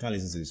to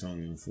the song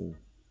in full.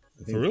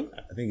 For real?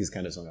 I think it's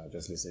kind of song I'll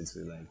just listen to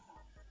like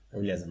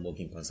only as I'm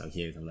walking past. I'll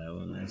hear it. I'm like,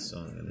 oh, nice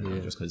song, and then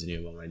I'll just continue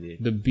about my day.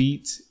 The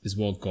beat is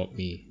what got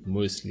me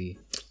mostly.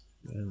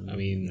 I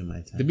mean,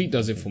 the beat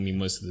does it for me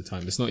most of the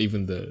time. It's not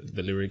even the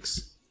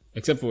lyrics,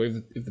 except for if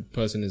the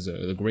person is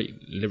a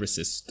great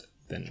lyricist,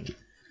 then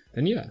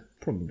yeah,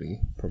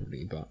 probably.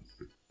 But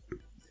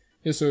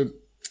yeah, so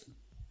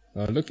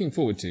looking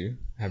forward to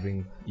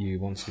having you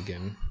once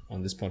again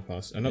on this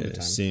podcast another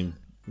time. Same.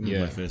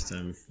 Yeah, my first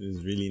time. It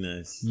feels really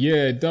nice.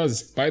 Yeah, it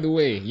does. By the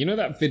way, you know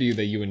that video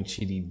that you and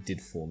Chidi did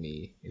for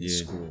me in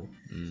school?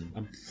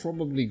 I'm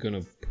probably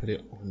gonna put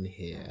it on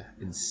here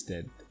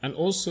instead, and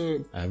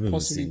also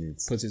possibly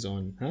put it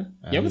on. Huh?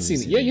 You haven't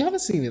seen it? Yeah, you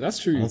haven't seen it. That's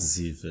true. I want to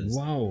see it first.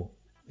 Wow.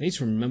 I need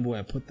to remember where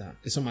I put that.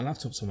 It's on my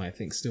laptop somewhere, I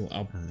think. Still,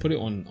 I'll put it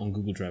on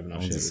Google Drive and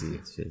I'll share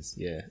it with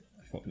you. Yeah,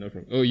 no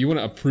problem. Oh, you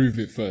want to approve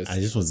it first? I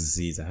just want to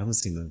see it. I haven't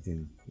seen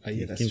nothing.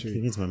 Yeah, that's true.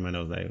 Came into my mind.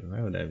 I was like,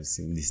 why would I have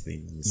seen this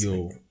thing?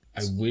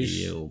 I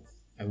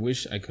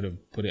wish I could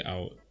have put it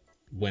out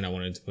when I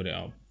wanted to put it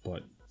out,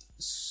 but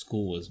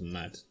school was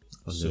mad.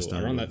 So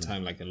around that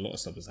time, like a lot of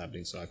stuff was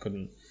happening, so I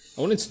couldn't.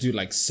 I wanted to do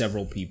like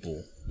several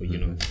people, but you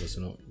know,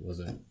 it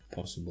wasn't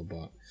possible.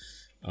 But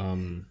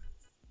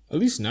at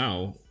least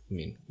now, I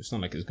mean, it's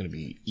not like it's going to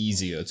be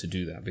easier to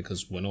do that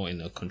because we're not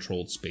in a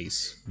controlled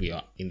space. We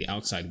are in the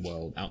outside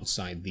world,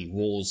 outside the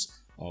walls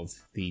of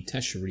the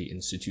tertiary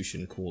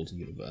institution called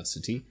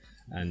university,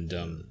 and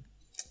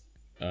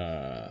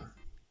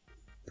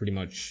pretty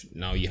much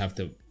now you have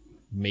to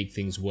make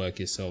things work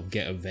yourself,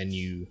 get a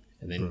venue,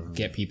 and then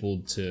get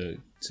people to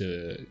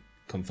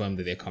confirm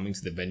that they're coming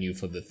to the venue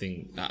for the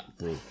thing.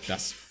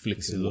 That's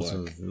flipping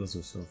work. Lots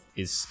of stuff.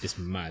 It's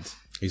mad.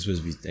 I used to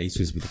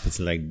be the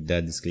person like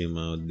that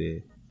disclaimer out there.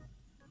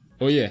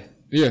 Oh yeah.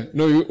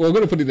 No, we're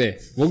gonna put it there.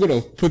 We're gonna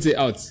put it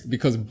out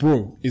because,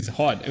 bro, it's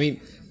hard. I mean,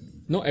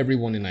 not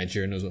everyone in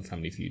Nigeria knows what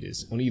Family Feud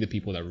is. Only the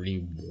people that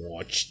really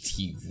watch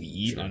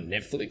TV on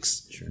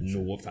Netflix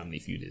know what Family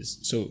Feud is.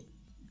 So,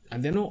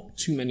 and there are not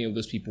too many of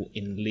those people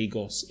in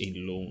Lagos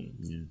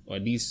alone, or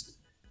at least.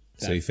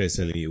 So if I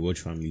tell you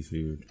watch Family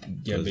Feud,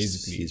 yeah,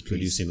 basically, he's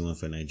producing one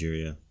for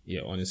Nigeria.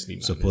 Yeah, honestly,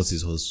 man, support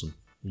his hustle.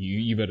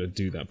 You better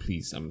do that,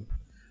 please.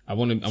 I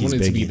want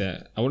it to be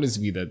that. I want it to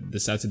be that the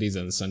Saturdays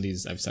and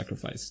Sundays I've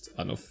sacrificed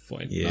are not for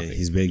nothing. Yeah,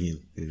 he's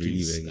begging. He's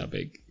really begging. I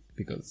beg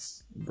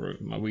because, bro,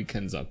 my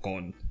weekends are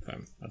gone,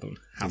 fam. I don't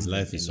have. His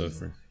life is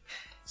suffering.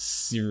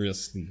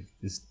 Seriously,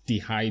 it's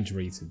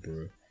dehydrated,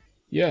 bro.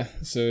 Yeah,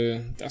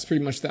 so that's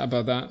pretty much that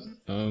about that.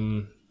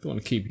 Don't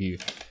want to keep you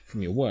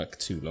from your work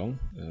too long.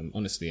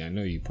 Honestly, I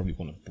know you probably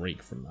want a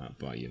break from that,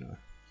 but you know,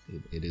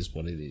 it is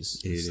what it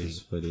is. It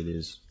is what it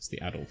is. It's the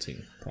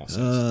adulting process.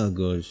 Oh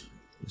gosh,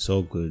 it's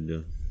all good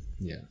though.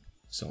 Yeah,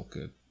 it's all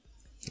good.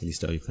 At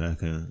least what's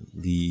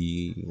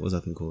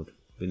that thing called?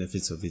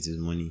 Benefits of it is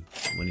money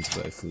to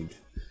buy food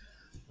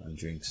and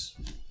drinks.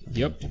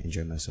 Yep.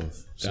 Enjoy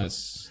myself.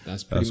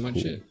 That's pretty much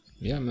it.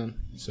 Yeah, man.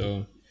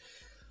 So,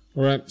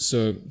 all right.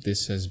 So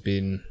this has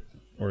been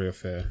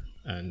Oreofe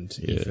and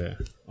Ife.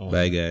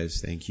 Bye,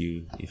 guys. Thank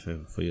you,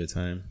 Ife, for your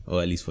time,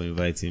 or at least for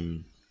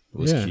inviting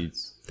those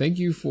kids. Thank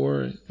you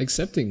for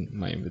accepting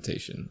my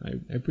invitation.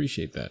 I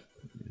appreciate that.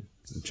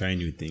 I'm trying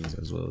new things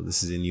as well.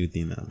 This is a new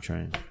thing that I'm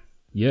trying.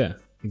 Yeah,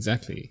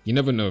 exactly. You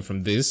never know.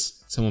 From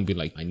this, someone will be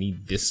like, I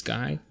need this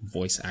guy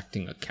voice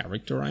acting a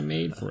character I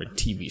made for a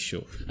TV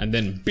show. And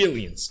then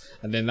billions.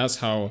 And then that's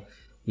how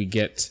we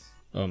get,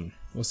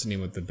 what's the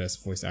name of the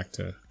best voice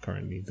actor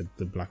currently?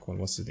 The black one.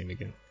 What's his name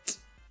again?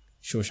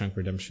 Shawshank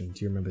Redemption.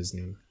 Do you remember his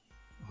name?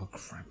 Oh,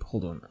 crap.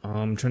 Hold on.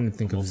 I'm trying to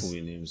think of his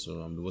name, so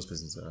I'm the worst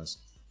person to ask.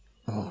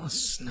 Oh,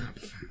 snap.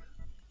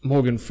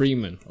 Morgan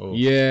Freeman. Oh.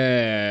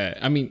 Yeah.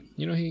 I mean,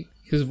 you know,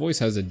 his voice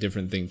has a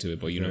different thing to it,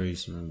 but you know,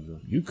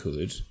 you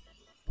could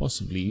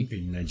possibly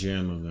be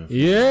Nigerian.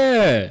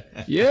 Yeah,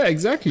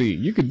 exactly.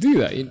 You could do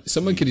that.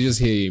 Someone could just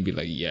hear you and be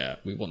like, "Yeah,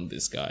 we want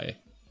this guy."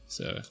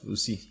 So we'll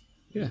see.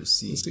 Yeah, we'll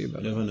see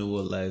about you never know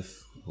what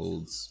life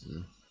holds.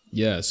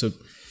 Yeah. So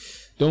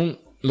don't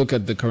look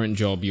at the current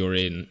job you're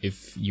in.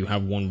 If you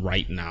have one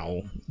right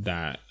now,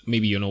 that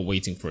maybe you're not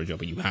waiting for a job,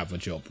 but you have a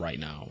job right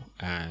now,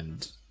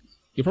 and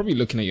you're probably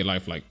looking at your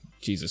life like,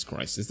 Jesus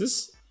Christ, is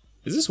this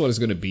what it's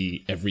going to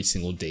be every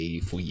single day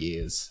for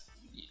years?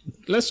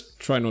 Let's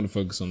try not to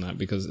focus on that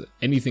because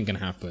anything can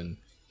happen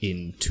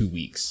in 2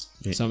 weeks.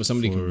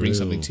 Somebody can bring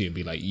something to you and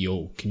be like,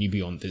 yo, can you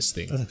be on this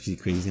thing? That's actually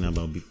crazy thing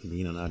about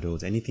being an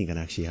adult. Anything can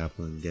actually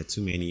happen. There are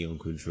too many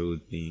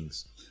uncontrolled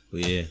things.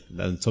 But yeah,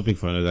 that's a topic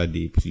for another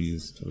day,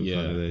 please.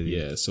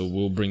 Yeah, so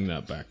we'll bring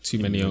that back. Too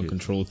many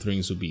uncontrolled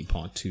things will be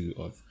part 2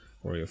 of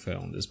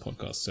Oreofe on this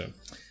podcast. So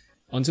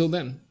until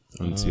then.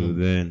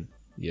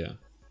 Yeah.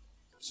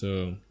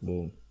 So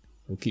we'll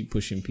keep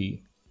pushing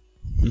P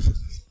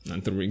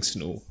and throwing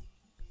snow.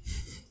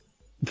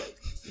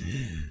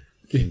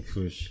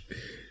 Push.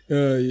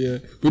 Yeah.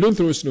 We don't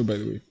throw snow, by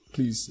the way.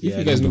 Please. If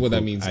you guys know what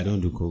that means. I don't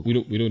do coke. We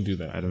don't do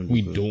that.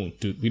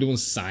 We don't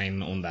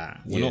sign on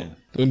that.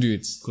 Don't do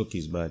it. Coke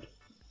is bad.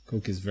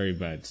 Coke is very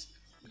bad.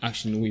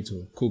 Actually, no, wait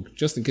to Coke.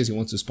 Just in case you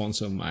want to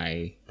sponsor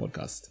my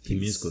podcast. He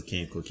means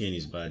cocaine. Cocaine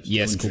is bad.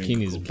 Yes,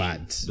 cocaine is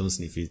bad. Don't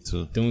sniff it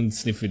too. Don't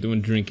sniff it.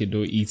 Don't drink it.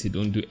 Don't eat it.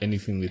 Don't do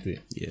anything with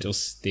it. Yeah.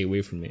 Just stay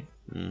away from it.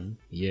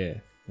 Yeah.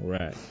 All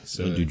right.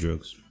 So don't do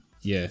drugs.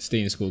 Yeah.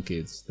 Stay in school,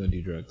 kids. Don't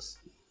do drugs.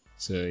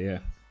 So yeah.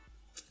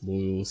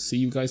 We'll see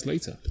you guys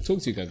later.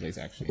 Talk to you guys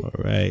later, actually. All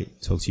right.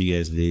 Talk to you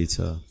guys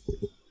later.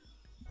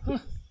 Huh.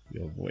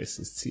 Your voice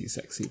is too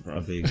sexy, bro.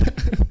 I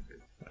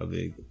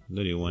beg.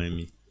 Don't you whine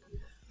me.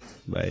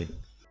 Bye.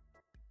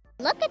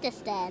 Look at this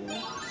then.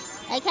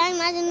 I can't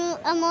imagine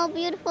a more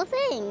beautiful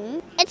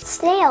thing. It's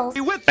snails.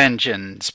 With vengeance.